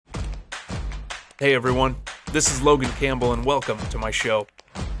Hey everyone, this is Logan Campbell and welcome to my show.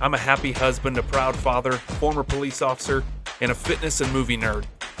 I'm a happy husband, a proud father, former police officer, and a fitness and movie nerd.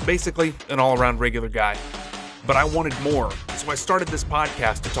 Basically, an all-around regular guy. But I wanted more, so I started this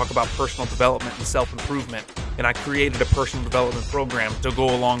podcast to talk about personal development and self-improvement, and I created a personal development program to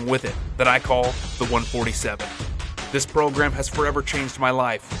go along with it that I call the 147. This program has forever changed my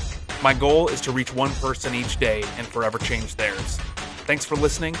life. My goal is to reach one person each day and forever change theirs. Thanks for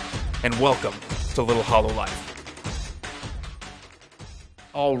listening, and welcome to Little Hollow Life.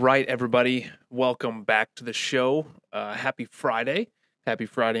 All right, everybody, welcome back to the show. Happy Friday. Happy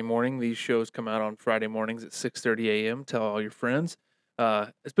Friday morning. These shows come out on Friday mornings at 6:30 a.m. Tell all your friends.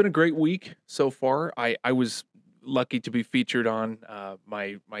 It's been a great week so far. I was lucky to be featured on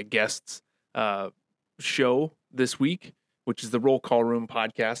my guest's show this week, which is the Roll Call Room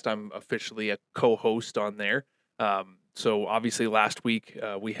podcast. I'm officially a co-host on there. So obviously last week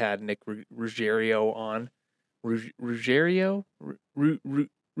we had Nick Ruggiero on. Ruggiero?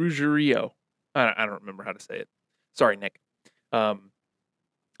 Ruggiero. I don't remember how to say it. Sorry, Nick.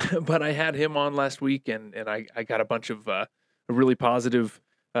 But I had him on last week, and I got a bunch of really positive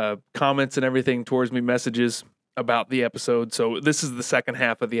comments and everything towards me, messages about the episode. So this is the second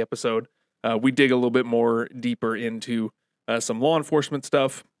half of the episode. We dig a little bit more deeper into some law enforcement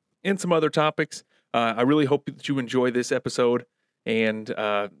stuff and some other topics. I really hope that you enjoy this episode and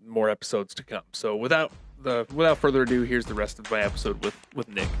more episodes to come. So without further ado, here's the rest of my episode with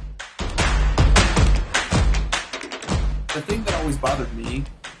Nick. The thing that always bothered me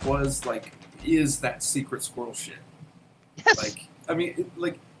was is that secret squirrel shit. Yes.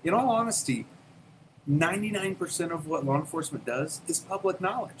 In all honesty, 99% of what law enforcement does is public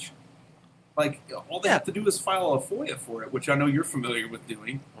knowledge. All they have to do is file a FOIA for it, which I know you're familiar with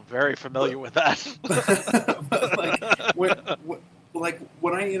doing. I'm very familiar with that.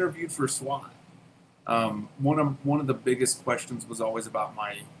 When I interviewed for SWAT, one of the biggest questions was always about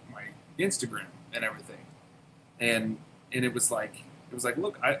my Instagram and everything, and it was like,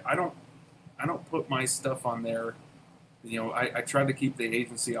 look, I don't put my stuff on there. You know, I tried to keep the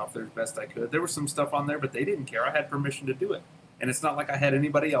agency off there as best I could. There was some stuff on there, but they didn't care. I had permission to do it, and it's not like I had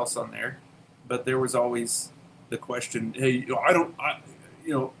anybody else on there. But there was always the question, hey, you don't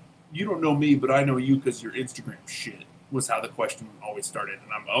know me, but I know you because your Instagram shit, was how the question always started.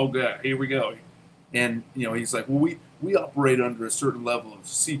 And I'm, oh god, here we go. And he's like, well, we operate under a certain level of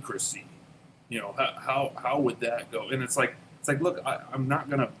secrecy. How would that go? And it's like, look, I'm not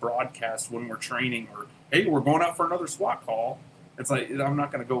going to broadcast when we're training or, hey, we're going out for another SWAT call. It's like, I'm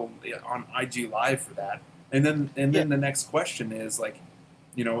not going to go on IG Live for that. And then the next question is like,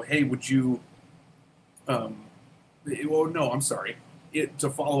 hey, would you, well, no, I'm sorry. To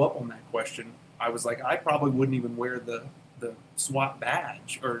follow up on that question, I was like, I probably wouldn't even wear the SWAT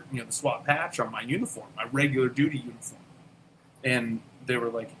badge or, the SWAT patch on my uniform, my regular duty uniform. And they were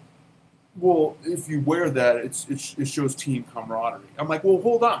like, well, if you wear that, it shows team camaraderie. I'm like, well,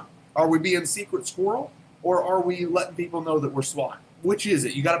 hold on. Are we being secret squirrel or are we letting people know that we're SWAT? Which is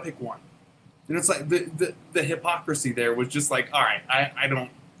it? You got to pick one. And it's like the hypocrisy there was just like, all right, I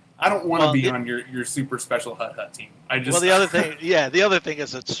don't want to be on your super special hut team. The other thing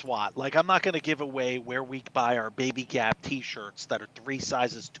is it's SWAT. Like, I'm not going to give away where we buy our Baby Gap T-shirts that are 3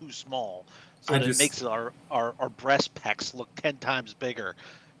 sizes too small, so that it makes our breast pecs look 10 times bigger.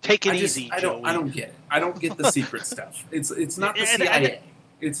 Take it easy, Joey. I don't get it. I don't get the secret stuff. It's not the CIA.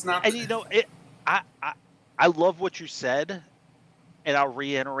 It's not. And I love what you said, and I'll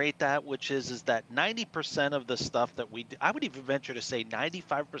reiterate that, which is that 90% of the stuff that we do, I would even venture to say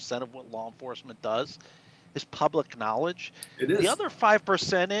 95% of what law enforcement does is public knowledge. It is. The other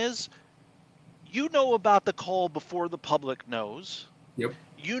 5% is about the call before the public knows. Yep.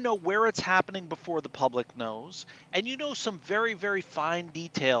 Where it's happening before the public knows, and some very, very fine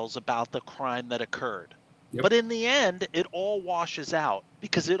details about the crime that occurred. Yep. But in the end, it all washes out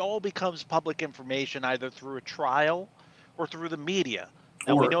because it all becomes public information either through a trial or through the media.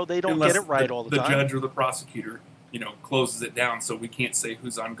 And we know they don't get it right all the time. The judge or the prosecutor, closes it down so we can't say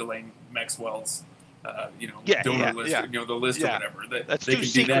who's on Ghislaine Maxwell's, donor list, the list or whatever. That's too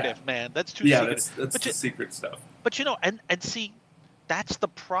secretive, man. That's too secretive. That's the secret stuff. But, and see, that's the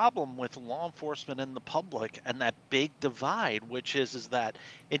problem with law enforcement and the public and that big divide, which is that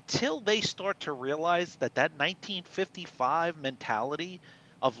until they start to realize that 1955 mentality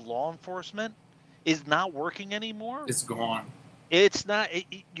of law enforcement is not working anymore. It's gone. It's not.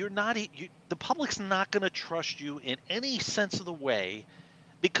 The public's not going to trust you in any sense of the way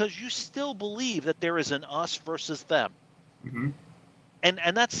because you still believe that there is an us versus them. Mm-hmm.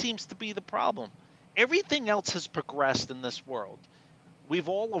 And that seems to be the problem. Everything else has progressed in this world. We've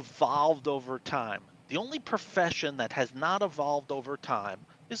all evolved over time. The only profession that has not evolved over time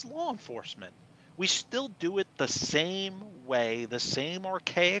is law enforcement. We still do it the same way, the same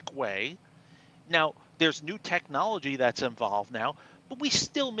archaic way. Now, there's new technology that's involved now, but we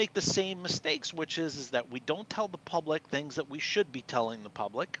still make the same mistakes, which is that we don't tell the public things that we should be telling the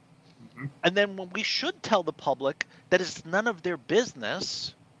public. Mhm. And then when we should tell the public that it's none of their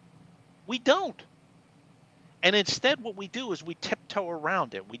business, we don't. And instead, what we do is we tiptoe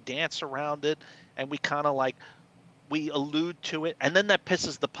around it. We dance around it, and we kind of like, we allude to it, and then that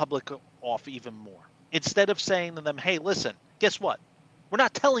pisses the public off even more. Instead of saying to them, hey, listen, guess what? We're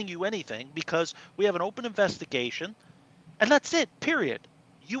not telling you anything because we have an open investigation, and that's it, period.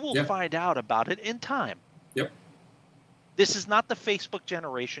 You will Yeah. find out about it in time. Yep. This is not the Facebook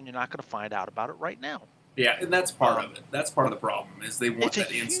generation. You're not going to find out about it right now. Yeah, and that's part of it. That's part of the problem is they want It's a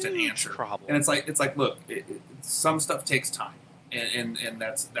that instant huge answer. problem. And it's like look, some stuff takes time, and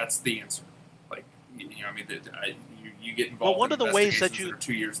that's the answer. Like you know, I mean, you get involved. Well, one in of the ways that investigations are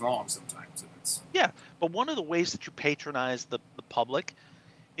 2 years long sometimes, and it's Yeah, but one of the ways that you patronize the public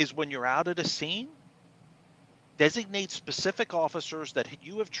is when you're out at a scene, designate specific officers that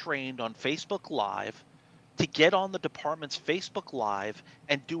you have trained on Facebook Live to get on the department's Facebook Live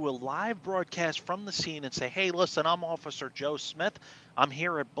and do a live broadcast from the scene and say, hey, listen, I'm Officer Joe Smith. I'm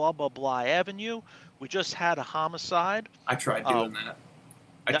here at blah, blah, blah Avenue. We just had a homicide. I tried doing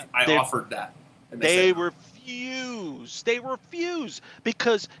that. I they- offered that, and They said, no. refuse. They refuse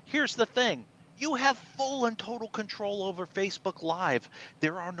because here's the thing. You have full and total control over Facebook Live.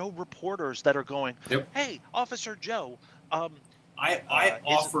 There are no reporters that are going, Yep. hey, Officer Joe. I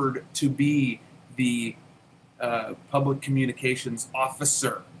offered to be the public communications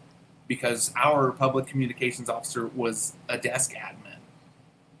officer because our public communications officer was a desk admin.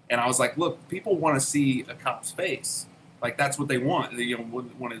 And I was like, look, people want to see a cop's face. Like, that's what they want. You know,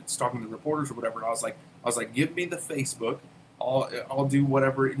 when it's talking to reporters or whatever, I was like, give me the Facebook. I'll do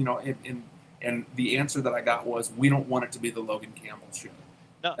whatever, you know, and the answer that I got was, we don't want it to be the Logan Campbell show.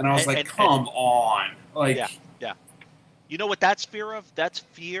 No, And I was like, come on. Like, yeah. You know what that's fear of? That's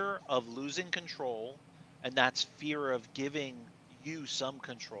fear of losing control, and that's fear of giving you some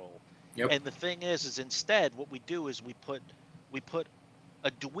control. Yep. And the thing is instead what we do is we put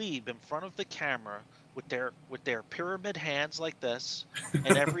a dweeb in front of the camera with their pyramid hands like this,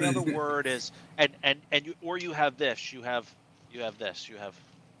 and every other word is and you have this, you have this, you have.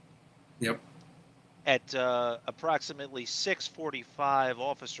 Yep. At approximately 6:45,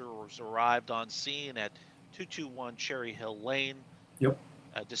 officers arrived on scene at 221 Cherry Hill Lane. Yep.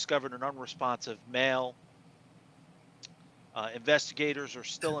 Discovered an unresponsive male. Investigators are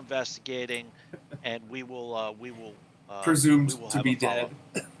still investigating, and we will Presumed we will to have be a dead.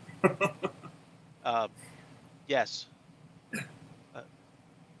 Yes.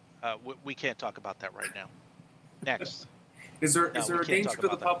 We can't talk about that right now. Next. Is there No, we a can't danger talk to the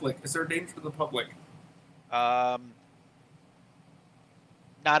about that. public? Is there a danger to the public? Not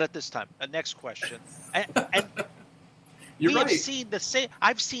at this time. Next question. And You're we have right. seen the same.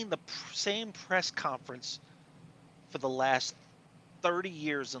 I've seen the same press conference for the last 30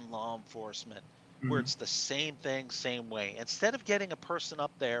 years in law enforcement, where Mhm. it's the same thing, same way. Instead of getting a person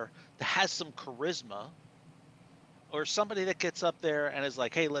up there that has some charisma, or somebody that gets up there and is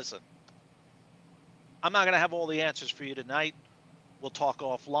like, "Hey, listen, I'm not going to have all the answers for you tonight. We'll talk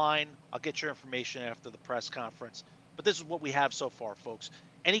offline. I'll get your information after the press conference. But this is what we have so far, folks.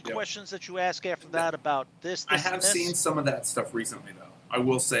 Any Yep. questions that you ask after that about this, I this, have and this?" seen some of that stuff recently, though. I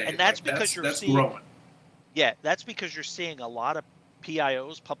will say, And that's like, because you're that's seeing- growing. Yeah, that's because you're seeing a lot of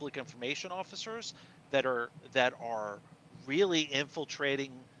PIOs, public information officers, that are really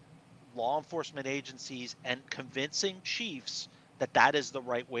infiltrating law enforcement agencies and convincing chiefs that that is the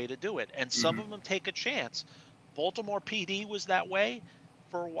right way to do it. And some Mhm. of them take a chance. Baltimore PD was that way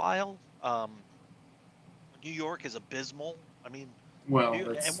for a while. New York is abysmal. I mean, Well,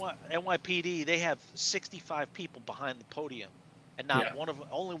 that's, NYPD, they have 65 people behind the podium, and not Yeah.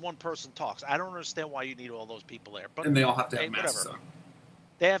 only one person talks. I don't understand why you need all those people there. But and they all have to hey, have masks whatever. on.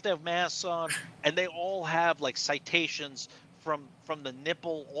 They have to have masks on, and they all have like citations from the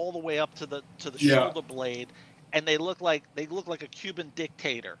nipple all the way up to the Yeah. shoulder blade, and they look like a Cuban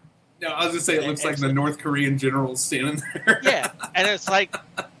dictator. No, I was gonna say it looks like the North Korean general standing there. Yeah, and it's like,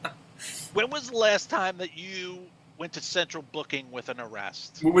 when was the last time that you went to central booking with an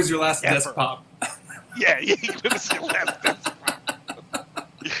arrest? When was your last Ever. desk pop? Yeah, it was the last.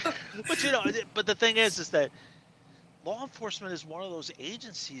 But you know, but the thing is that law enforcement is one of those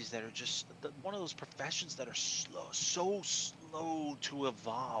agencies that are just one of those professions that are so slow to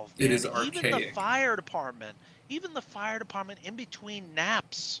evolve. It is man. Even the archaic. fire department, even the fire department in between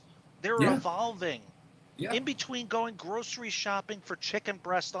naps, they're Yeah. evolving. Yeah. In between going grocery shopping for chicken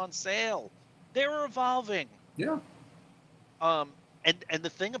breast on sale, they're evolving. Yeah. And the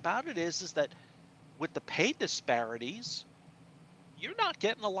thing about it is that with the pay disparities, you're not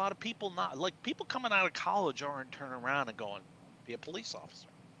getting a lot of people, not like people coming out of college aren't turning around and going, be a police officer.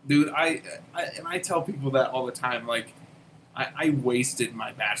 Dude, I tell people that all the time. Like, I wasted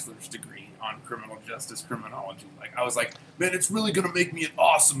my bachelor's degree on criminal justice criminology. Like, I was like, man, it's really gonna make me an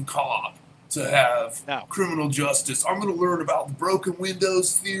awesome cop to have No. criminal justice. I'm gonna learn about the broken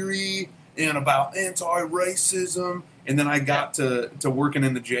windows theory and about anti-racism. And then I got to working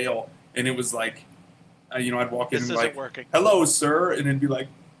in the jail, and it was like, I'd walk in This and isn't like, working. hello, sir, and then be like,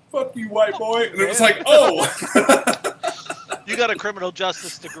 fuck you, white boy, and it was man. like, oh. You got a criminal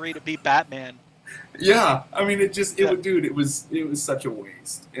justice degree to be Batman. Yeah, I mean, it Yeah. was such a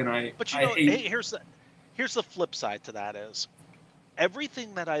waste, and But I hate. hey, here's the flip side to that is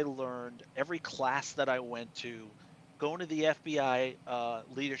everything that I learned, every class that I went to, going to the FBI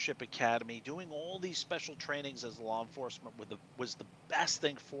Leadership Academy, doing all these special trainings as law enforcement was the best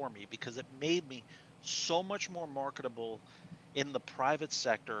thing for me because it made me so much more marketable in the private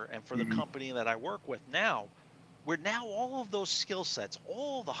sector and for the Mhm. company that I work with now. Where now all of those skill sets,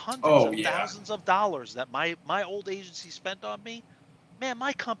 all the hundreds Oh of yeah, thousands of dollars that my old agency spent on me, man,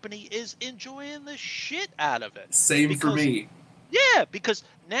 my company is enjoying the shit out of it. same for Because me. yeah, because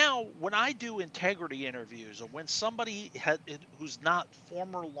now when I do integrity interviews or when somebody who's not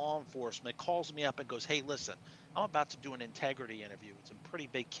former law enforcement calls me up and goes, "Hey, listen, I'm about to do an integrity interview. It's a pretty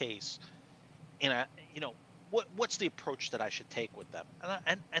big case, and what's the approach that I should take with them?"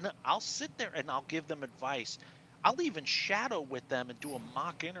 And I'll sit there and I'll give them advice. I'll even shadow with them and do a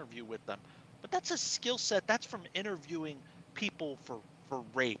mock interview with them. But that's a skill set. That's from interviewing people for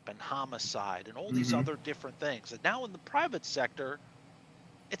rape and homicide and all these Hmm. other different things. And now in the private sector,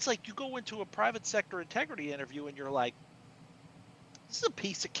 it's like you go into a private sector integrity interview and you're like, this is a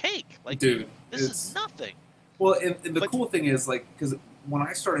piece of cake. Like, Dude, this is nothing. well, and the But cool thing is like because when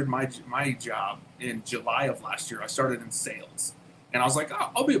I started my job in July of last year, I started in sales, and I was like,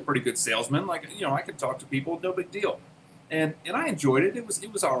 oh, I'll be a pretty good salesman. Like, I could talk to people, no big deal, and I enjoyed it. It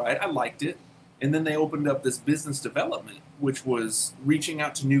was all right. I liked it. And then they opened up this business development, which was reaching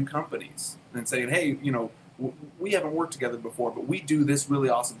out to new companies and saying, hey, we haven't worked together before, but we do this really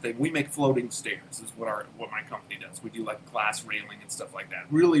awesome thing. We make floating stairs, is what my company does. We do like glass railing and stuff like that.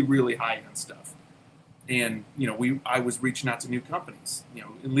 Really, really high end stuff. And I was reaching out to new companies,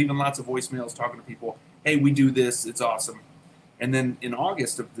 and leaving lots of voicemails, talking to people. Hey, we do this. It's awesome. And then in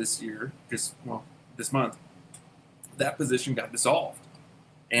August of this year, this month, that position got dissolved.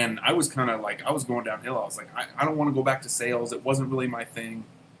 And I was kind of like, I was going downhill. I was like, I don't want to go back to sales. It wasn't really my thing.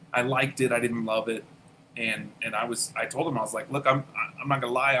 I liked it. I didn't love it. And I told him, I was like, look, I'm not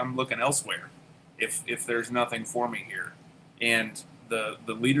gonna lie. I'm looking elsewhere. If there's nothing for me here. And the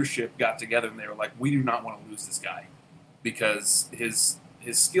leadership got together and they were like, we do not want to lose this guy because his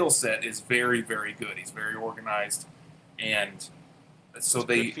skill set is very, very good. He's very organized. And so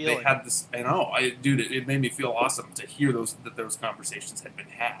they had this, dude, it made me feel awesome to hear that those conversations had been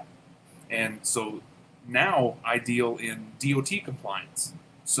had. And so now I deal in DOT compliance.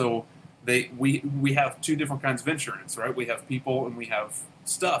 So we have two different kinds of insurance, right? We have people and we have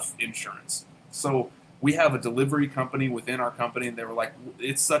stuff insurance. So we have a delivery company within our company, and they were like,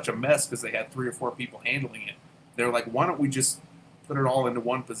 it's such a mess because they had 3 or 4 people handling it. They were like, why don't we just put it all into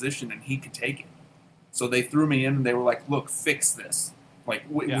one position and he could take it? So they threw me in and they were like, look, fix this. Like,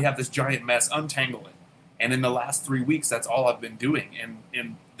 we have this giant mess, untangle it. And in the last 3 weeks, that's all I've been doing.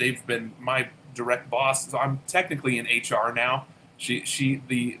 And they've been my direct boss. So I'm technically in HR now. The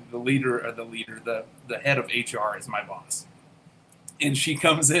head of HR is my boss. And she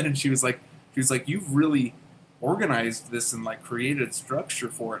comes in and she was like, you've really organized this and like created structure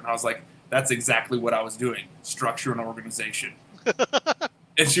for it. And I was like, that's exactly what I was doing. Structure and organization.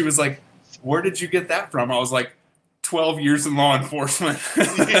 And she was like, where did you get that from? I was like, 12 years in law enforcement.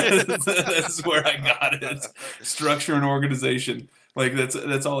 That's where I got it. Structure and organization. Like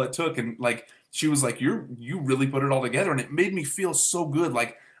that's all it took. And like she was like, you really put it all together, and it made me feel so good.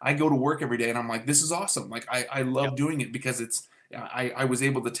 Like I go to work every day and I'm like, this is awesome. Like I love doing it because I was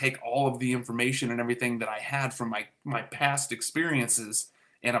able to take all of the information and everything that I had from my past experiences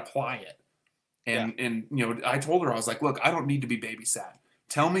and apply it. And I told her, I was like, look, I don't need to be babysat.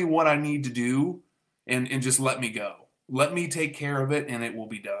 Tell me what I need to do and just let me go. Let me take care of it and it will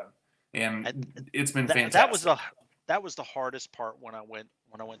be done. And it's been fantastic. That was the hardest part when I went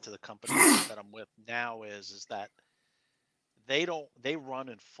to the company that I'm with now is that they run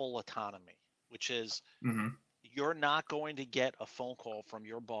in full autonomy, which is Mm-hmm. You're not going to get a phone call from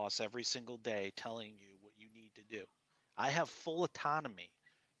your boss every single day telling you what you need to do. I have full autonomy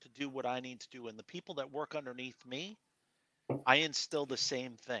to do what I need to do. And the people that work underneath me, I instill the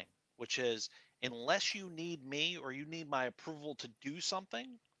same thing, which is unless you need me or you need my approval to do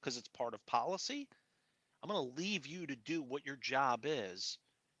something because it's part of policy, I'm going to leave you to do what your job is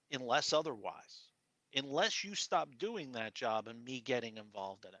unless otherwise, unless you stop doing that job and me getting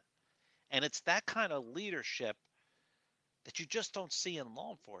involved in it. And it's that kind of leadership that you just don't see in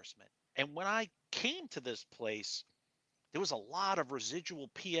law enforcement. And when I came to this place, there was a lot of residual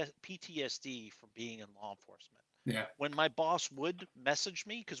PTSD from being in law enforcement. Yeah. When my boss would message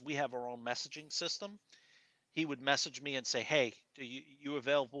me, because we have our own messaging system, he would message me and say, "Hey, do you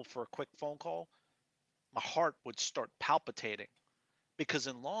available for a quick phone call?" My heart would start palpitating because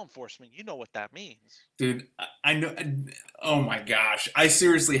in law enforcement, you know what that means. Dude, I know. Oh my gosh, I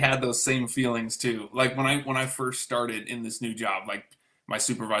seriously had those same feelings too. Like when I first started in this new job, like my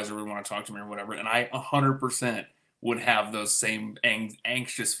supervisor would want to talk to me or whatever, and I 100% would have those same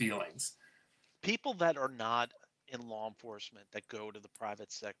anxious feelings. People that are not in law enforcement that go to the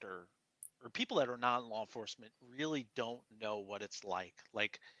private sector, or people that are not in law enforcement, really don't know what it's like.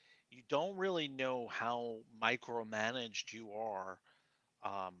 Like, you don't really know how micromanaged you are.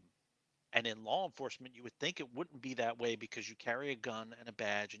 Um, and in law enforcement, you would think it wouldn't be that way because you carry a gun and a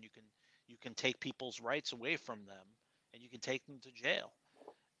badge, and you can take people's rights away from them, and you can take them to jail.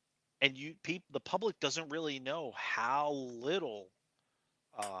 And the public doesn't really know how little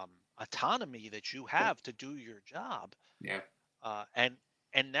autonomy that you have to do your job. Yeah. Uh, and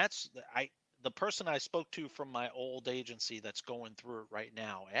and that's the person I spoke to from my old agency that's going through it right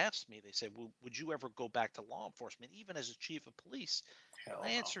now asked me. They said, "Would you ever go back to law enforcement, even as a chief of police?" Hell My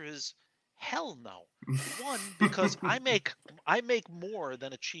no. answer is hell no. One, because I make more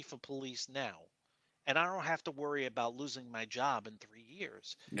than a chief of police now, and I don't have to worry about losing my job in 3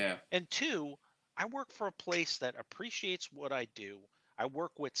 years. Yeah. And two, I work for a place that appreciates what I do. I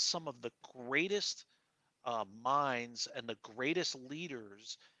work with some of the greatest minds and the greatest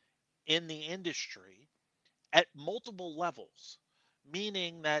leaders in the industry at multiple levels,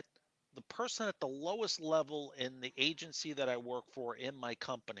 meaning that the person at the lowest level in the agency that I work for in my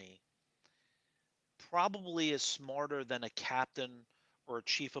company probably is smarter than a captain or a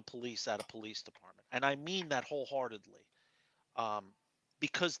chief of police at a police department. And I mean that wholeheartedly, um,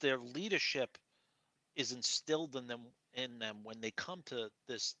 because their leadership is instilled in them when they come to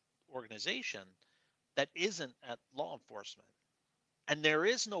this organization that isn't at law enforcement. And there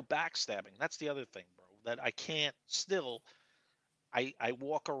is no backstabbing. That's the other thing, bro. That I can't still. I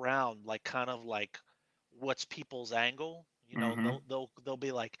walk around like kind of like, what's people's angle? Hmm. They'll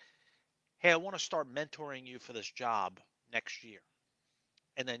be like, "Hey, I want to start mentoring you for this job next year."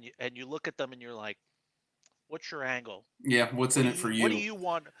 And you look at them and you're like, "What's your angle? Yeah. What's What in do it for you what do you? you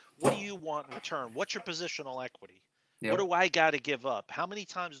want? What do you want in return? What's your positional equity? What Yep. do I got to give up? How many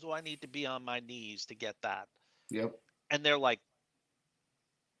times do I need to be on my knees to get that?" Yep. And they're like,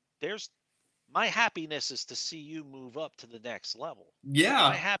 "There's my happiness is to see you move up to the next level.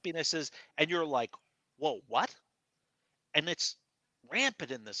 My Yeah. happiness is," and you're like, "Whoa, what?" And it's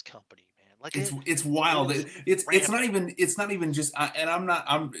rampant in this company, man. Like It's it wild. is It's not rampant. even just and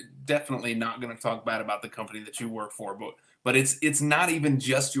I'm definitely not going to talk bad about the company that you work for, but it's not even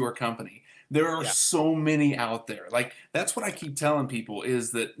just your company. There are Yeah, so many out there. Like that's what I keep telling people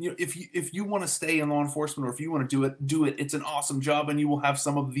is that if you want to stay in law enforcement or if you want to do it. It's an awesome job and you will have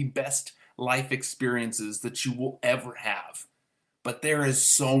some of the best life experiences that you will ever have. But there is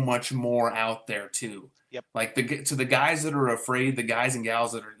so much more out there too. yep, Like to the guys that are afraid, the guys and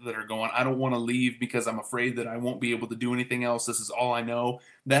gals that are going, I don't want to leave because I'm afraid that I won't be able to do anything else. This is all I know.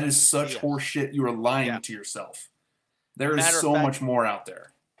 That is such yes, horseshit. You are yeah. lying to yourself. There is Matter of so fact, much more out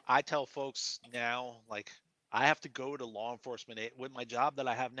there. I tell folks now, like, I have to go to law enforcement with my job that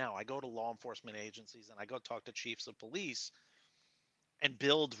I have now. I go to law enforcement agencies and I go talk to chiefs of police and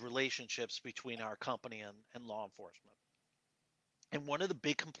build relationships between our company and law enforcement. And one of the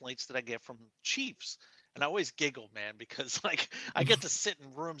big complaints that I get from chiefs, and I always giggle, man, because like I get to sit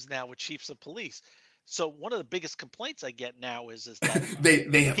in rooms now with chiefs of police. So one of the biggest complaints I get now is that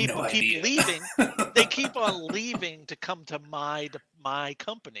They have no people keep idea. leaving. They keep on leaving to come to my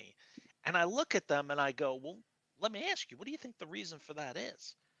company, and I look at them and I go, "Well, let me ask you, what do you think the reason for that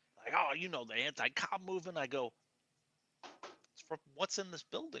is?" Like, "Oh, the anti-cop movement." I go, "It's from what's in this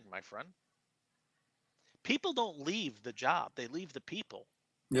building, my friend. People don't leave the job; they leave the people.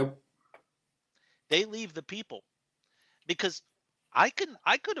 Yep. They leave the people because." I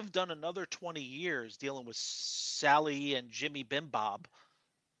could have done another 20 years dealing with Sally and Jimmy Bim Bob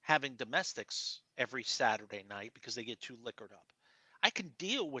having domestics every Saturday night because they get too liquored up. I can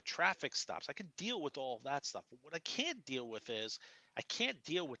deal with traffic stops. I can deal with all of that stuff. But what I can't deal with is I can't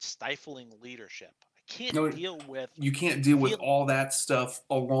deal with stifling leadership. I can't No, deal with you can't deal with feel all that stuff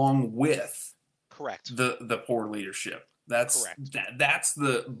along with correct. the poor leadership. That's Correct.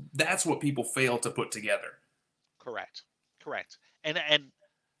 that's what people fail to put together. Correct. Correct. And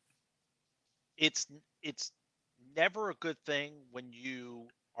it's it's never a good thing when you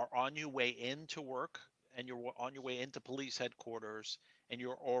are on your way into work and you're on your way into police headquarters and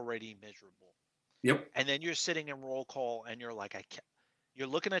you're already miserable. Yep. And then you're sitting in roll call and you're like, I can't. You're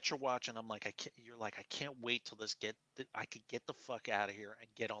looking at your watch and I'm like, I can't. You're like, I can't wait till I could get the fuck out of here and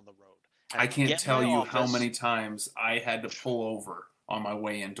get on the road. And I I could can't get in my tell you how office. many times I had to pull over on my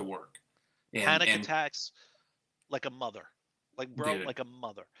way into work. Panic And attacks like a mother, like bro, dude, like a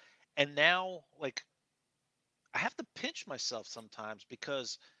mother. And now, like, I have to pinch myself sometimes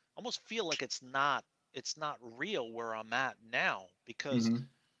because I almost feel like it's not real where I'm at now because hmm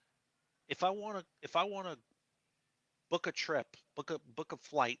if I want to book a trip, book a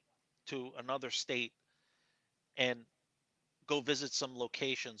flight to another state and go visit some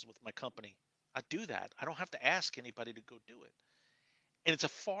locations with my company, I do that. I don't have to ask anybody to go do it. And it's a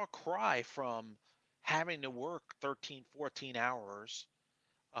far cry from having to work 13, 14 hours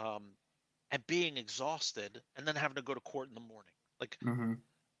um, and being exhausted and then having to go to court in the morning. Like, hmm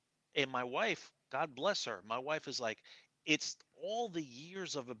and my wife, God bless her, my wife is like, it's all the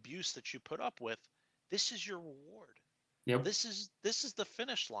years of abuse that you put up with. This is your reward. yep. This is the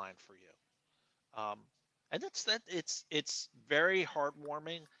finish line for you. Um, and it's very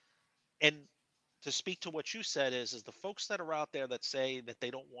heartwarming. And to speak to what you said is the folks that are out there that say that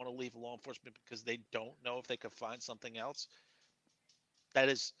they don't want to leave law enforcement because they don't know if they could find something else, that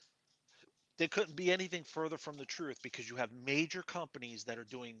is there couldn't be anything further from the truth because you have major companies that are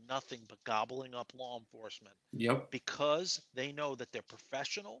doing nothing but gobbling up law enforcement Yep. because they know that they're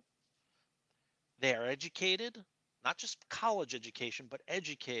professional, they are educated, not just college education, but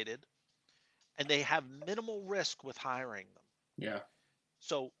educated, and they have minimal risk with hiring them. Yeah.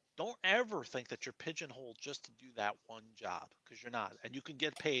 So don't ever think that you're pigeonholed just to do that one job because you're not, and you can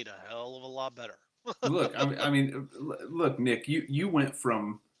get paid a hell of a lot better. Look, look, Nick, you went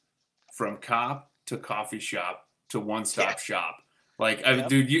from cop to coffee shop to one Yeah. stop shop. Like, Yep.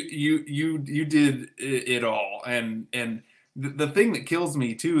 dude, you did it all. And the thing that kills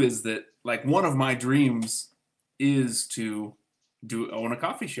me too is that, like, one of my dreams is to own a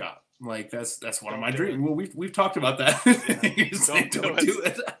coffee shop. Like, that's one of Don't my do dreams. it. Well, we've talked about that. Yeah. You say Don't do don't it. do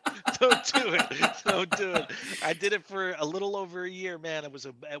it. Don't do it. Don't do it. I did it for a little over a year, man.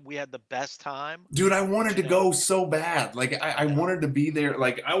 We had the best time, Dude, I but wanted to go so bad. Like, I I know. wanted to be there.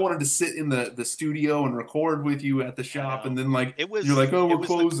 Like, I wanted to sit in the studio and record with you at the I shop, and know. then, like, It you're was like, oh, it we're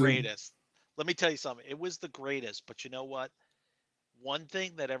was the closing. greatest. Let me tell you something. It was the greatest, but you know what? One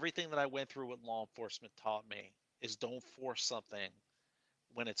thing that everything that I went through with law enforcement taught me is don't force something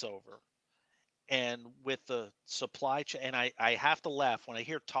when it's over. And with the supply chain, and I have to laugh when I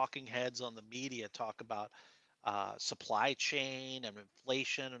hear talking heads on the media talk about supply chain and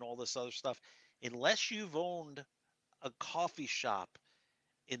inflation and all this other stuff. Unless you've owned a coffee shop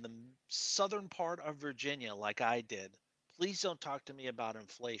in the southern part of Virginia, like I did, please don't talk to me about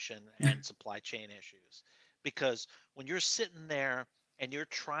inflation and supply chain issues. Because when you're sitting there and you're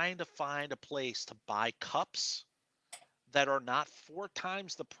trying to find a place to buy cups that are not 4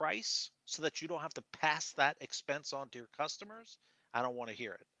 times the price so that you don't have to pass that expense on to your customers, I don't want to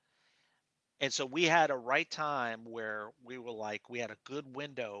hear it. And so we had a right time where we were like, we had a good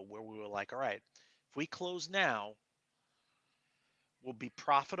window where we were like, all right, if we close now, we'll be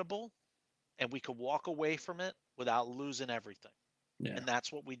profitable and we could walk away from it without losing everything. Yeah. And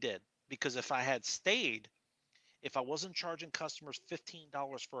that's what we did. Because if I had stayed, if I wasn't charging customers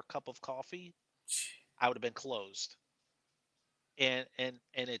 $15 for a cup of coffee, I would have been closed. And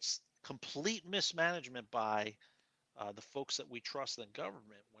it's complete mismanagement by the folks that we trust in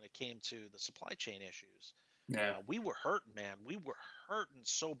government when it came to the supply chain issues. Yeah. We were hurting, man. We were hurting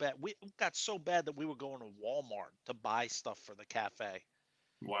so bad. We got so bad that we were going to Walmart to buy stuff for the cafe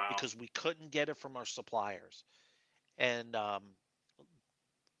Wow. because we couldn't get it from our suppliers. And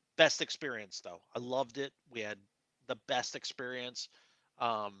best experience though. I loved it. We had the best experience.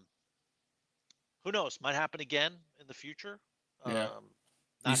 Um, who knows? Might happen again in the future. Yeah.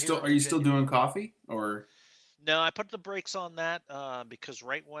 Not here in Are you still Virginia. doing coffee or? No, I put the brakes on that because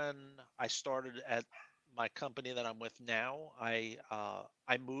right when I started at my company that I'm with now, I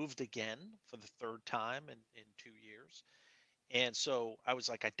moved again for the third time in 2 years, and so I was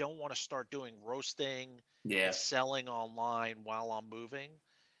like, I don't want to start doing roasting and Yeah. selling online while I'm moving.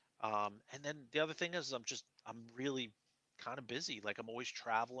 And then the other thing is I'm really kind of busy. Like I'm always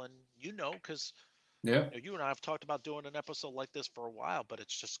traveling, because Yeah. you and I have talked about doing an episode like this for a while, but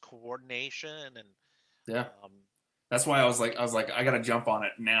it's just coordination and Yeah. um, That's why I was like, I gotta jump on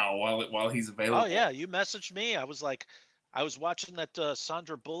it now while he's oh available. yeah, you messaged me. I was watching that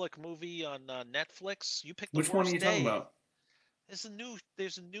Sandra Bullock movie on Netflix. You picked the Which one are worst you talking day. about?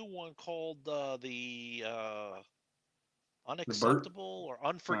 There's a new one called the The Burt? Unacceptable or Uh,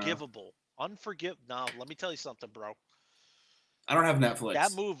 Unforgivable. No, let me tell you something, bro. I don't have That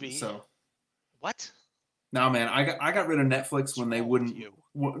Netflix, movie. so What? no, man. I got rid of Netflix What's when they wrong with wouldn't. you?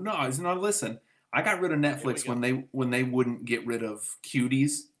 No, it's not. Listen, I got rid of Here we Netflix go. when they wouldn't get rid of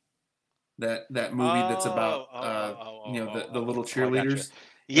Cuties. That movie that's about the little Oh, I got you. cheerleaders.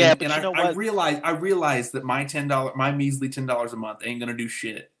 Yeah, And but you know what? I realized that my measly $10 a month ain't gonna do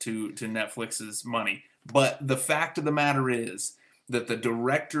shit to Netflix's money. But the fact of the matter is that the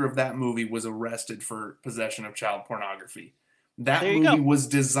director of that movie was arrested for possession of child pornography. That There you movie go. was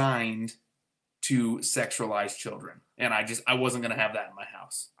designed to sexualize children, and I wasn't gonna have that in my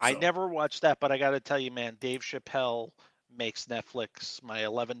house. I So, never watched that, but I got to tell you, man, Dave Chappelle makes Netflix my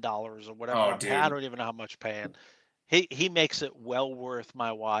 $11 or whatever oh, I'm paying. I dude, don't even know how much paying. He makes it well worth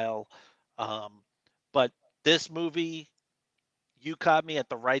my while. Um, but this movie, you caught me at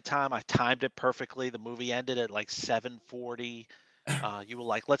the right time. I timed it perfectly. The movie ended at like 7:40. You were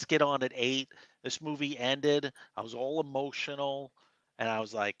like, "Let's get on at 8." This movie ended. I was all emotional, and I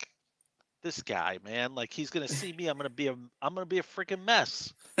was like, "This guy, man, like he's gonna see me. I'm gonna be a freaking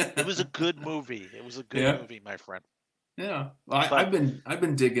mess." It was a good movie. It was a good yeah. movie, my friend. Yeah, well, But I've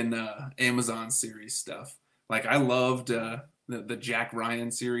been digging Amazon series stuff. Like I loved mm, the Jack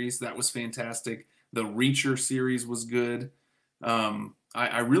Ryan series. That was fantastic. The Reacher series was good.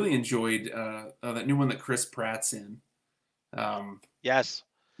 I really enjoyed that new one that Chris Pratt's in. Um, yes,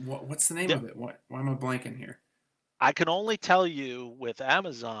 what's the name th- of it? Why am I blanking here? I can only tell you with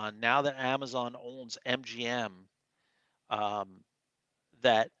Amazon now that Amazon owns MGM, um,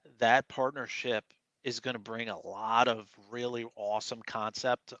 that that partnership is going to bring a lot of really awesome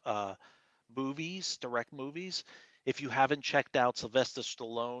concept direct movies. If you haven't checked out Sylvester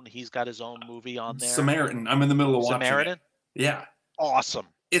Stallone, he's got his own movie on there. Samaritan. I'm in the middle of watching it. Samaritan, Yeah, awesome,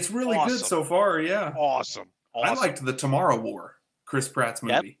 it's really good awesome, so far. Yeah, awesome, I awesome. liked the Tomorrow War, Chris Pratt's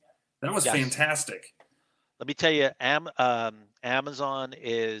Yep, movie. That was yes. fantastic, Let me tell you, Amazon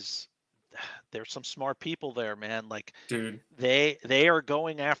is there's some smart people there, man. Like dude. they are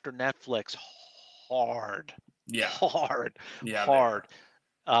going after Netflix hard, Yeah, hard, yeah, they are. hard.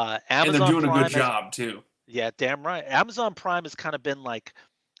 And they're Amazon doing a good Prime has, job too. yeah, damn right. Amazon Prime has kind of been like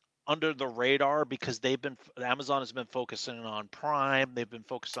under the radar because Amazon has been focusing on Prime. They've been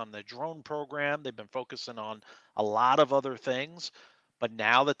focused on the drone program. They've been focusing on a lot of other things. But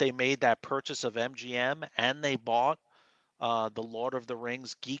now that they made that purchase of MGM and they bought the Lord of the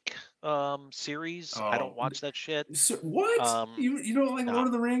Rings geek series, I don't Oh, watch that shit. so, what? Um, You don't like no, Lord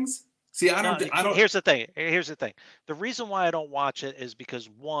of the Rings? See, no. I don't. Here's the thing. Here's the thing. The reason why I don't watch it is because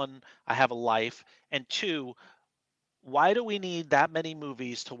one, I have a life, and two, why do we need that many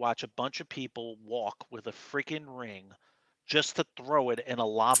movies to watch a bunch of people walk with a freaking ring just to throw it in a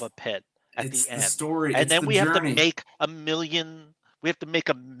lava pit at It's the the end? story. And It's then the journey. we have to make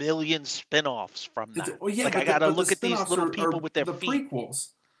a million spin-offs from It's, that. well, yeah, Like I but gotta the look at these spinoffs little people are with their the feet. prequels.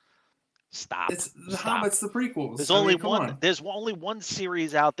 Stop. It's the Stop. Hobbit's the prequels. There's I only mean, come one on. there's only one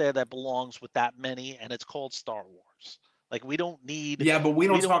series out there that belongs with that many, and it's called Star Wars. Like Yeah, but we we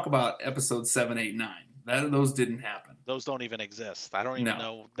don't don't talk about episode 7, 8, 9. Those didn't happen. those don't even exist. I don't even No,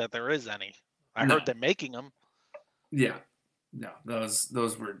 know that there is any. I heard no. they're making them. Yeah, no.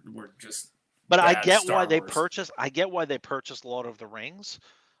 Those were just But bad Star Wars. I get why they purchased Lord of the Rings,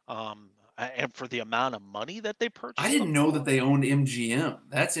 and for the amount of money that they I purchased didn't them know that for. they owned MGM.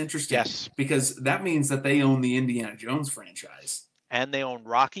 That's interesting Yes, because that means that they own the Indiana Jones franchise. and they own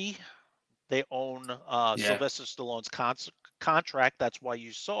Rocky. They own Yeah, Sylvester Stallone's contract. That's why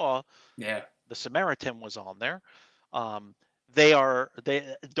you saw yeah. the Samaritan was on there. Um, they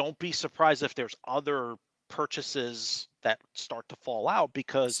don't be surprised if there's other purchases that start to fall out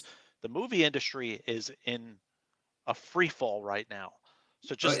because the movie industry is in a free fall right now.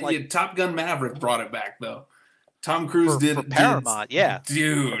 So just like Yeah, Top Gun Maverick brought it back though. Tom Cruise for did Paramount, yeah, for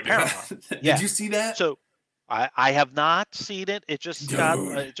dude. Paramount, Did yeah. you see that? So I have not seen it.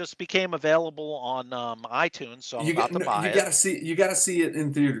 Dude. It just became available on iTunes, so I'm You got about to no, buy it. you gotta see it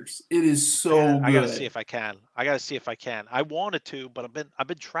in theaters. It is so I gotta see good. if I can. I gotta see if I can. I wanted to, but I've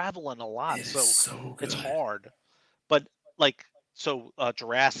been traveling a lot, It is so so it's good. hard. But like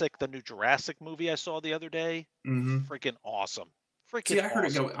the new Jurassic movie I saw the other day, Hmm. freaking awesome, Freaking See, I heard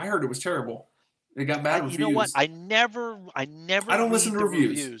awesome. I heard it was terrible. It got bad reviews. You know what? I never I don't read listen to the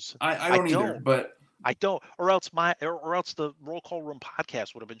reviews. I I don't either. don't. But I don't, or else the Roll Call Room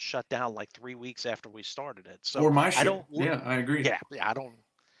podcast would have been shut down like 3 weeks after we started it. So or my I show. don't. Yeah, I agree. Yeah,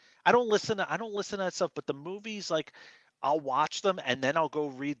 I don't listen to that stuff. But the movies, like, I'll watch them and then I'll go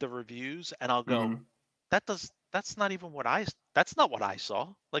read the reviews and I'll go, Mhm. That's not even what that's not what I saw.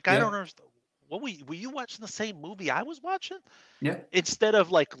 Like, I Yeah, don't understand. What were you watching the same movie I was watching? yeah. Instead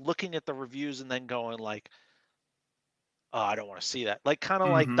of like looking at the reviews and then going like, oh, I don't want to see that. Like, kind of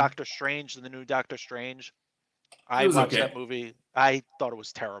like Hmm. Doctor Strange, the new Doctor Strange. It I was watched that okay. movie. I thought it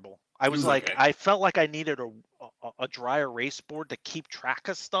was terrible. I It was was like, okay. I felt like I needed a dry erase board to keep track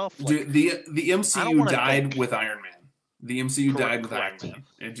of stuff. Like, Dude, the I don't MCU want to died think. with Iron Man. The MCU died with Iron Correct. Man.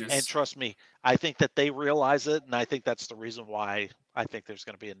 It And just trust me, I think that they realize it, and I think that's the reason why I think there's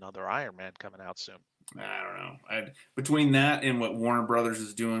going to be another Iron Man coming out soon. I don't know. Between that and what Warner Brothers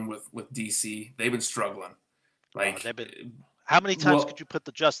is doing with DC, they've been struggling. Like, They've been. How many times could well, you put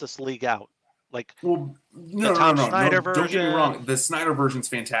the Justice League out? Like well, the no, no, Tom no, no, no. Snyder Don't get me wrong. version. The Snyder version's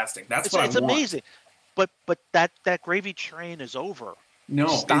fantastic. That's what I It's want. amazing, but that gravy train is over. No,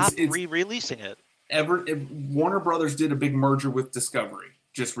 Stop it's re-releasing it. Warner Brothers did a big merger with Discovery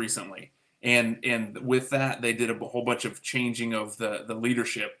just recently, and with that they did a whole bunch of changing of the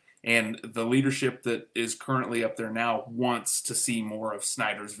leadership, and the leadership that is currently up there now wants to see more of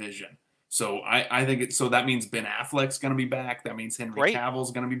Snyder's vision. So I think so that means Ben Affleck's going to be back. That means Henry Great.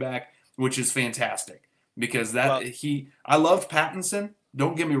 Cavill's going to be back, which is fantastic because Well, I loved Pattinson.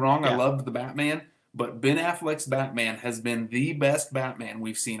 Don't get me wrong, I yeah. loved the Batman. But Ben Affleck's Batman has been the best Batman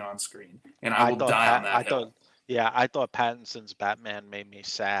we've seen on screen, and I will die on that hill. I thought Pattinson's Batman made me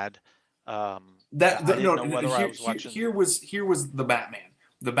sad. That I didn't know no, whether I was watching. here was the Batman.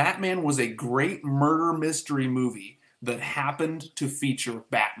 The Batman was a great murder mystery movie that happened to feature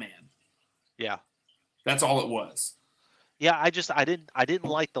Batman. Yeah, That's all it was. yeah. I didn't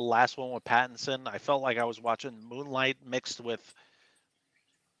like the last one with Pattinson. I felt like I was watching Moonlight mixed with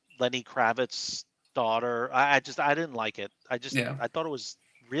Lenny Kravitz's daughter. I didn't like it. Yeah, I thought it was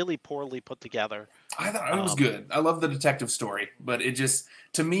really poorly put together. I thought it was good. I love the detective story, but it just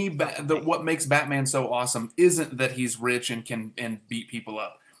to me, what makes Batman so awesome isn't that he's rich and can beat people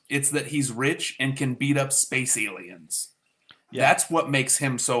up. It's that he's rich and can beat up space aliens. Yeah. That's what makes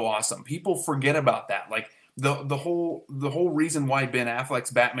him so awesome. People forget about that. Like the whole reason why Ben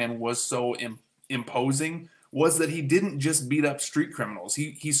Affleck's Batman was so imposing was that he didn't just beat up street criminals.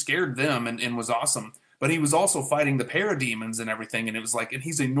 He scared them and was awesome. But he was also fighting the parademons and everything. And it was like, and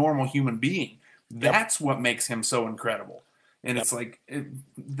he's a normal human being. That's what makes him so incredible. And it's like,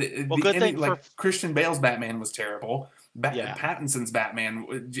 Christian Bale's Batman was terrible. Pattinson's Batman,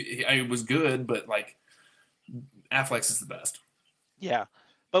 it was good, but like Affleck's is the best. Yeah,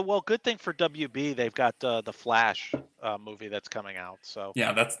 but good thing for WB, they've got the Flash movie that's coming out. So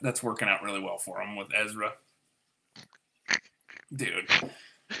yeah, that's working out really well for him with Ezra, dude.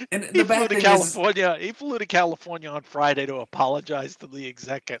 And the bad thing is, he flew to California on Friday to apologize to the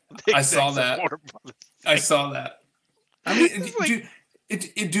executive. I saw that. I saw that. I mean, dude,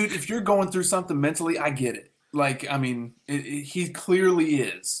 if you're going through something mentally, I get it. Like, I mean, he clearly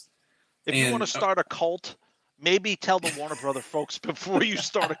is. If you want to start a cult, maybe tell the Warner Brother folks before you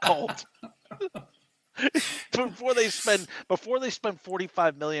start a cult. before they spend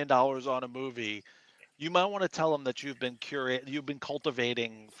 $45 million on a movie, you might want to tell them that you've been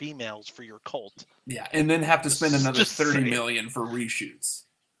cultivating females for your cult. Yeah, and then have to spend another $30 million for reshoots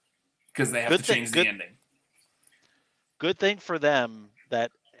because they have to change the ending. Good thing for them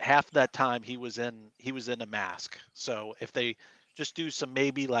that half that time he was in a mask. So if they just do some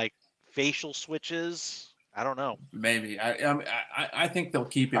maybe like facial switches, I don't know. Maybe I think they'll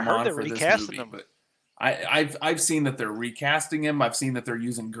keep him on for this movie, but I've seen that they're recasting him. I've seen that they're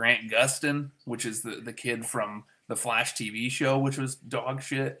using Grant Gustin, which is the kid from the Flash TV show, which was dog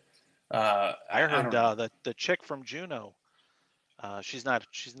shit. I heard the chick from Juno. She's not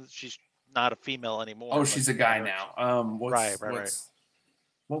a female anymore. Oh, she's a guy now. Right.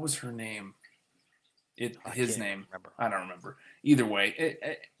 What was her name? His name. Remember. I don't remember. Either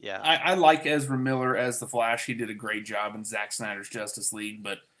way, yeah. I like Ezra Miller as the Flash. He did a great job in Zack Snyder's Justice League,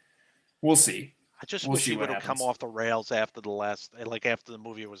 but we'll see. I just wish he would have come off the rails after after the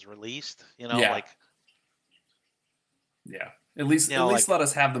movie was released. Yeah. At least let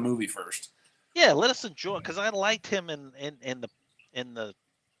us have the movie first. Yeah, let us enjoy it because I liked him in the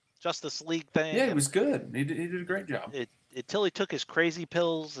Justice League thing. Yeah, he was good. He did a great job. Until he took his crazy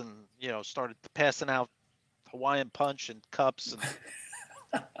pills and started passing out Hawaiian Punch and cups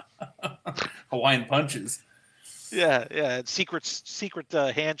and Hawaiian punches. Yeah, and secret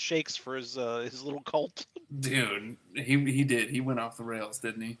handshakes for his little cult, Dude, he did. He went off the rails,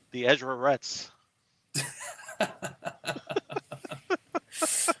 didn't he? the Ezra-rettes.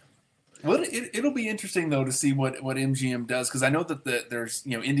 Well, it'll be interesting though to see what MGM does, because I know that there's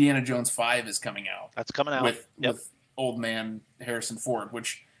Indiana Jones 5 is coming out. That's coming out with old man Harrison Ford,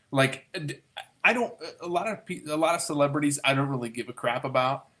 which like I don't a lot of celebrities I don't really give a crap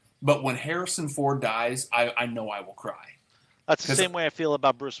about, but when Harrison Ford dies, I know I will cry. That's the same way I feel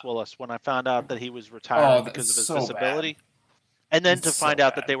about Bruce Willis when I found out that he was retiring because of his disability. Bad. And then to find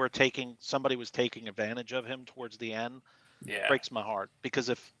out that somebody was taking advantage of him towards the end, breaks my heart. Because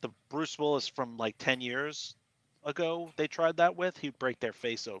if the Bruce Willis from like 10 years ago they tried that with, he'd break their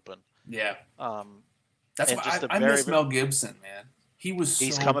face open. Yeah. That's why I miss Mel Gibson, man.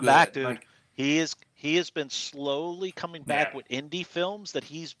 He's so coming back, dude. Like, he has been slowly coming back with indie films that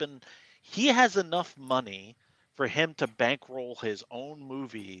he has enough money for him to bankroll his own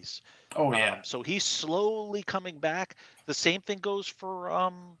movies. Oh yeah. So he's slowly coming back. The same thing goes for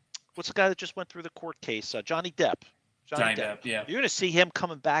what's the guy that just went through the court case? Johnny Depp. Johnny Depp. Yeah. You're going to see him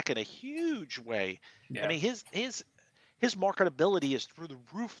coming back in a huge way. Yeah. I mean, his marketability is through the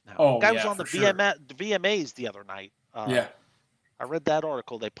roof now. Oh, the guy was on the VMAs the other night. Yeah. I read that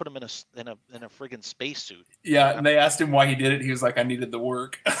article. They put him in a friggin' spacesuit. Yeah, and they asked him why he did it. He was like, "I needed the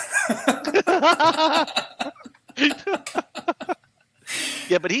work."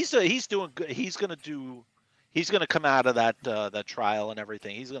 Yeah, but he's doing good. He's gonna come out of that trial and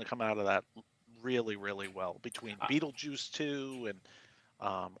everything. He's gonna come out of that really, really well between Beetlejuice 2 and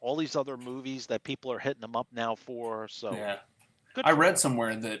all these other movies that people are hitting him up now for. So yeah, I read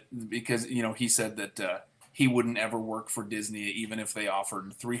somewhere that because he said that he wouldn't ever work for Disney even if they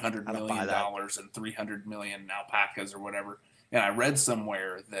offered $300 million and 300 million alpacas or whatever. And I read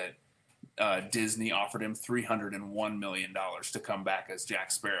somewhere that Disney offered him $301 million to come back as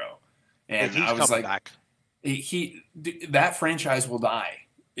Jack Sparrow. And I was like, back. That franchise will die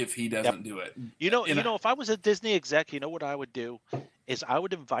if he doesn't do it. If I was a Disney exec, you know what I would do is I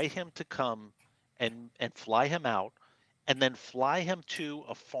would invite him to come and fly him out, and then fly him to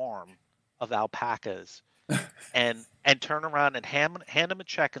a farm of alpacas, and turn around and hand him a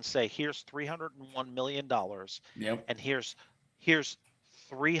check and say, "Here's $301 million, and here's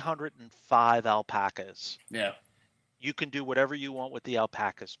 305 alpacas. Yeah, you can do whatever you want with the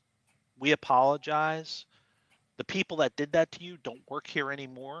alpacas. We apologize. The people that did that to you don't work here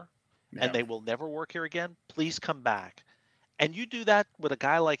anymore, and they will never work here again. Please come back." And you do that with a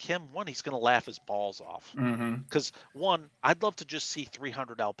guy like him, one, he's going to laugh his balls off. Because, one, I'd love to just see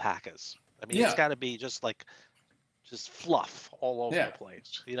 300 alpacas. I mean, it's got to be just fluff all over the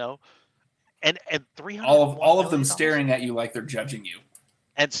place, And 300. All of them staring at you like they're judging you.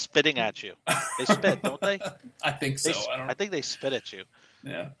 And spitting at you. They spit, don't they? I think so. I think they spit at you.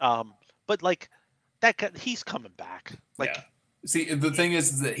 Yeah. But like that guy, he's coming back. See, the thing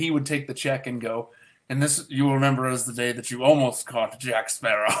is that he would take the check and go, and this you will remember as the day that you almost caught Jack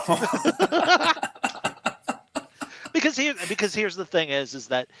Sparrow. Because here's the thing is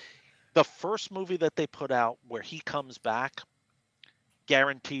that the first movie that they put out where he comes back,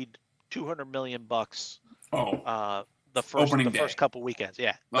 guaranteed $200 million. Oh. The first couple weekends,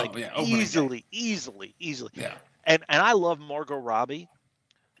 easily. Yeah. And I love Margot Robbie,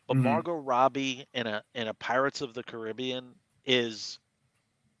 but Margot Robbie in a Pirates of the Caribbean is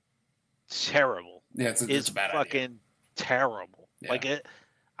terrible. Yeah, it's a bad fucking idea. Terrible. Yeah.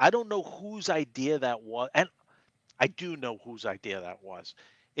 I don't know whose idea that was, and I do know whose idea that was.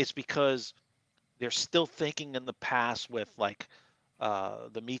 It's because they're still thinking in the past with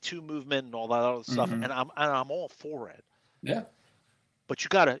the Me Too movement and all that other stuff, and I'm all for it. Yeah. But you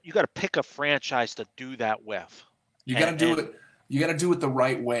gotta pick a franchise to do that with. You gotta do it. You gotta do it the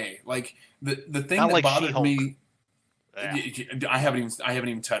right way. Like the thing that bothered me. I haven't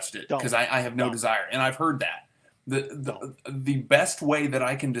even touched it because I have no desire, and I've heard that the best way that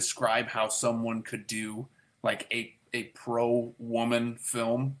I can describe how someone could do like a pro woman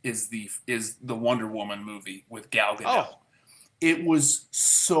film is the Wonder Woman movie with Gal Gadot. Oh. It was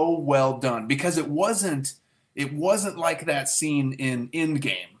so well done because it wasn't like that scene in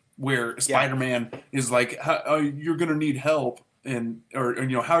Endgame where Spider-Man is like, "You're gonna need help," or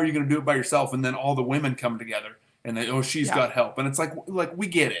how are you gonna do it by yourself? And then all the women come together and she's got help, and it's like we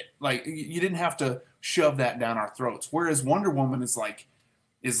get it. Like you didn't have to shove that down our throats. Whereas Wonder Woman is like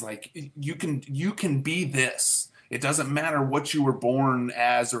you can be this. It doesn't matter what you were born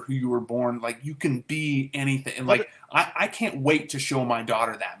as or who you were born. Like you can be anything. And I can't wait to show my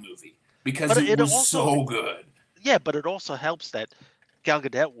daughter that movie because it was so good. Yeah, but it also helps that Gal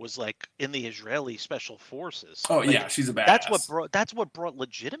Gadot was like in the Israeli special forces. Oh Like yeah, she's a badass. that's what brought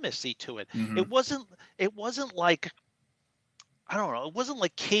legitimacy to it. Hmm. It wasn't like, I don't know, it wasn't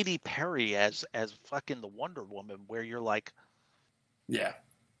like Katy Perry as fucking the Wonder Woman, where you're like, Yeah,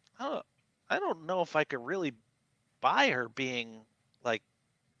 oh, I don't know if I could really buy her being like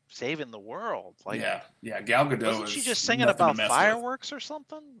saving the world. Like, yeah. Gal Gadot wasn't she is just singing nothing to about mess with. fireworks or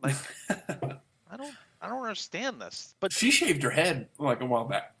something? Like, I don't understand this. But She shaved her head like a while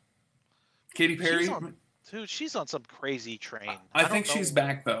back. Katy she's Perry. on, dude, she's on some crazy train. I I think don't she's know.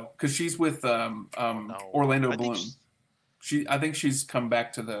 back though, because she's with I don't know. Orlando I think Bloom. I think she's come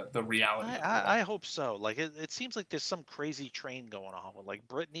back to the reality of it all. I hope so. Like, it seems like there's some crazy train going on with like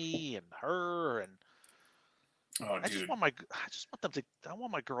Britney and her, and Oh, dude, I just want them to, I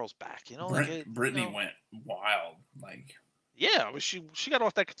want my girls back. Like Brittany went wild. Like, yeah, she got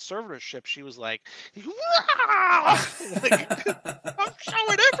off that conservatorship. She was like, like, I'm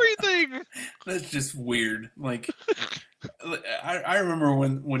showing everything. that's just weird. Like, I remember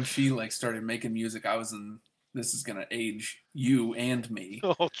when she like started making music. I was in. This is gonna age you and me.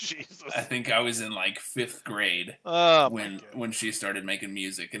 Oh Jesus! I think I was in like 5th grade Oh my God. when she started making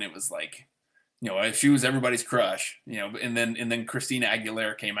music, and it was like, she was everybody's crush, and then Christina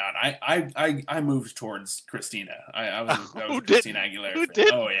Aguilera came out. I moved towards Christina. I was a Christina Aguilera Who fan.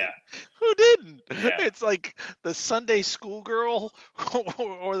 didn't? Oh yeah. Who didn't? Yeah. It's like the Sunday school girl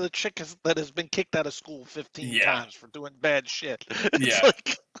or the chick that has been kicked out of school 15 times for doing bad shit.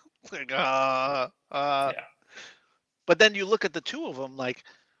 It's like Yeah. But then you look at the two of them, like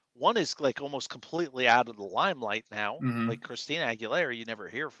one is like almost completely out of the limelight now. Mhm. Like Christina Aguilera, you never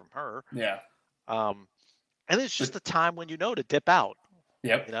hear from her. Yeah. And it's just a time when to dip out.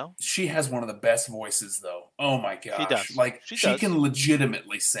 Yep. She has one of the best voices though. Oh my gosh. She does. Like she can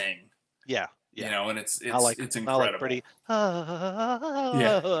legitimately sing. Yeah. Yeah. And it's incredible. Not like pretty. Yeah.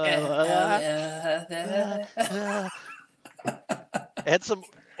 Add some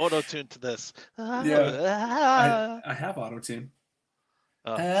auto tune to this. Yeah. I have auto tune.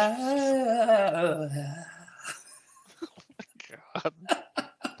 Oh, God.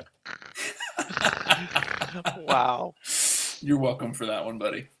 Wow. You're welcome for that one,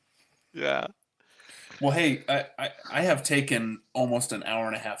 buddy. Yeah. Well, hey, I have taken almost an hour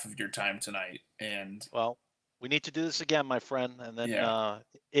and a half of your time tonight, and well, we need to do this again, my friend, and then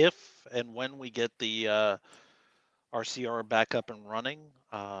if and when we get the RCR back up and running,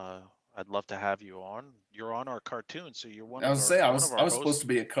 I'd love to have you on. You're on our cartoon, so you're one. I was I was supposed to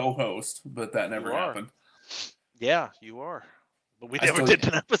be a co-host, but that never happened. Yeah, you are. But we never did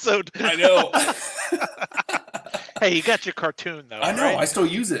an episode. I know. Hey, you got your cartoon though. I know. Right? I still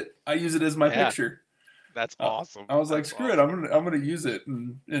use it. I use it as my picture. That's awesome. I was like, screw it. I'm gonna use it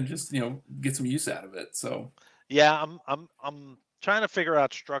and just get some use out of it. So yeah, I'm trying to figure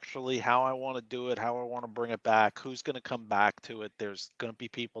out structurally how I want to do it, how I want to bring it back, who's going to come back to it. There's going to be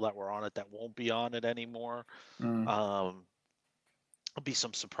people that were on it that won't be on it anymore. There'll be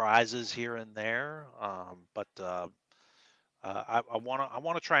some surprises here and there, but I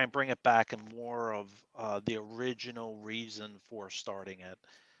want to try and bring it back in more of the original reason for starting it.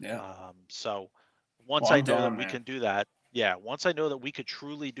 Yeah. So once I know that we can do that, once I know that we could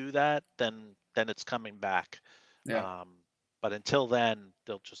truly do that, then it's coming back. Yeah. But until then,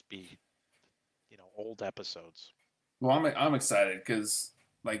 they'll just be, old episodes. Well, I'm excited because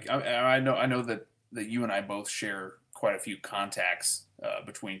like I know that you and I both share quite a few contacts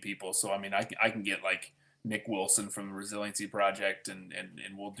between people. So I mean, I can get like Nick Wilson from the Resiliency Project, and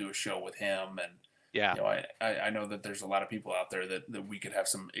we'll do a show with him. And I know that there's a lot of people out there that we could have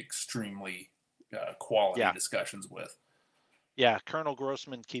some extremely quality discussions with. Yeah, Colonel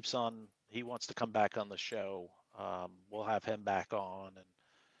Grossman keeps on. He wants to come back on the show. We'll have him back on, and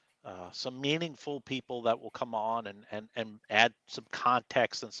some meaningful people that will come on and add some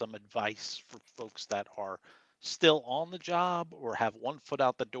context and some advice for folks that are still on the job or have one foot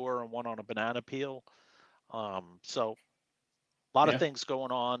out the door and one on a banana peel. So a lot of things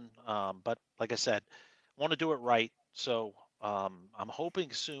going on, but like I said, want to do it right. So I'm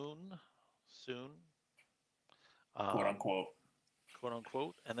hoping soon, quote unquote,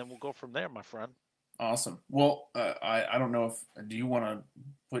 and then we'll go from there, my friend. Awesome. Well, I don't know if do you want to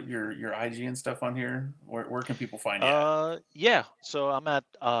put your IG and stuff on here? Where can people find you? Yeah. So I'm at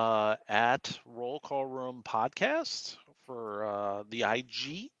Roll Call Room Podcast for the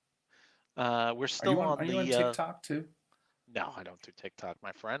IG. We're still are you on TikTok too? No, I don't do TikTok,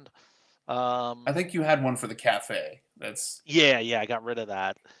 my friend. I think you had one for the cafe. That's yeah. I got rid of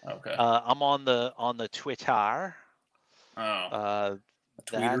that. Okay. I'm on the Twitter. Oh.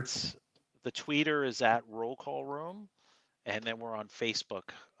 Twitter. The tweeter is at Roll Call Room, and then we're on Facebook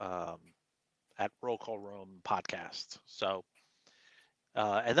at Roll Call Room Podcast. So,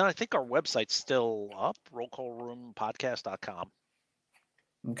 and then I think our website's still up, rollcallroompodcast.com.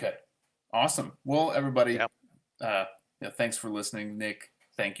 Okay. Awesome. Well, everybody, Yep. Thanks for listening. Nick,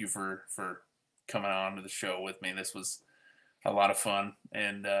 thank you for coming on to the show with me. This was a lot of fun,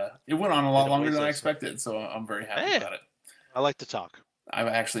 and it went on a lot longer than I expected, so I'm very happy about it. I like to talk. I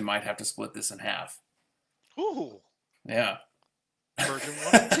actually might have to split this in half. Ooh. Yeah. Version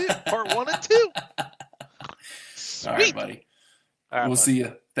 1 and 2. Part 1 and 2. Sweet. All right, buddy. All right, we'll buddy. see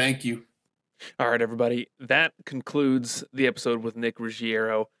you. Thank you. All right, everybody. That concludes the episode with Nick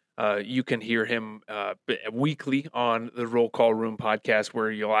Ruggiero. You can hear him weekly on the Roll Call Room podcast,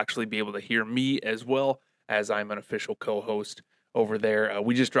 where you'll actually be able to hear me as well, as I'm an official co-host over there.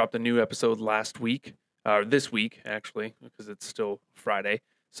 We just dropped a new episode last week, this week, actually, because it's still Friday.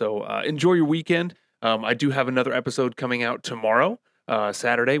 So enjoy your weekend. I do have another episode coming out tomorrow,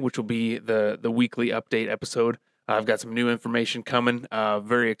 Saturday, which will be the weekly update episode. I've got some new information coming,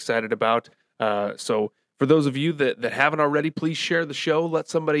 very excited about. So for those of you that haven't already, please share the show. Let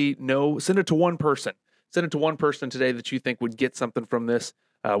somebody know. Send it to one person. Send it to one person today that you think would get something from this,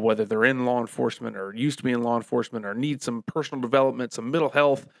 whether they're in law enforcement or used to be in law enforcement or need some personal development, some mental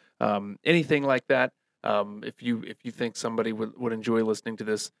health, anything like that. If you think somebody would enjoy listening to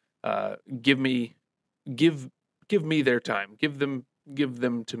this, give me their time. Give them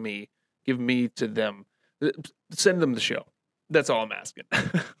to me. Give me to them. Send them the show. That's all I'm asking.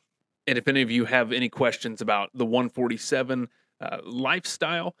 And if any of you have any questions about the 147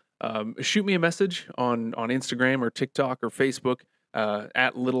 lifestyle, shoot me a message on Instagram or TikTok or Facebook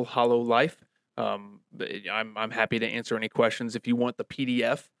at Little Hollow Life. I'm happy to answer any questions. If you want the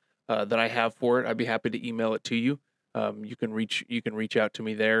PDF that I have for it, I'd be happy to email it to you. You can reach out to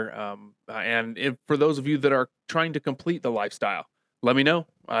me there. And for those of you that are trying to complete the lifestyle, let me know.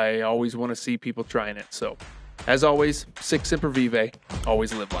 I always want to see people trying it. So, as always, Sic Semper Vive.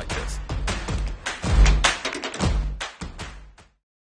 Always live like this.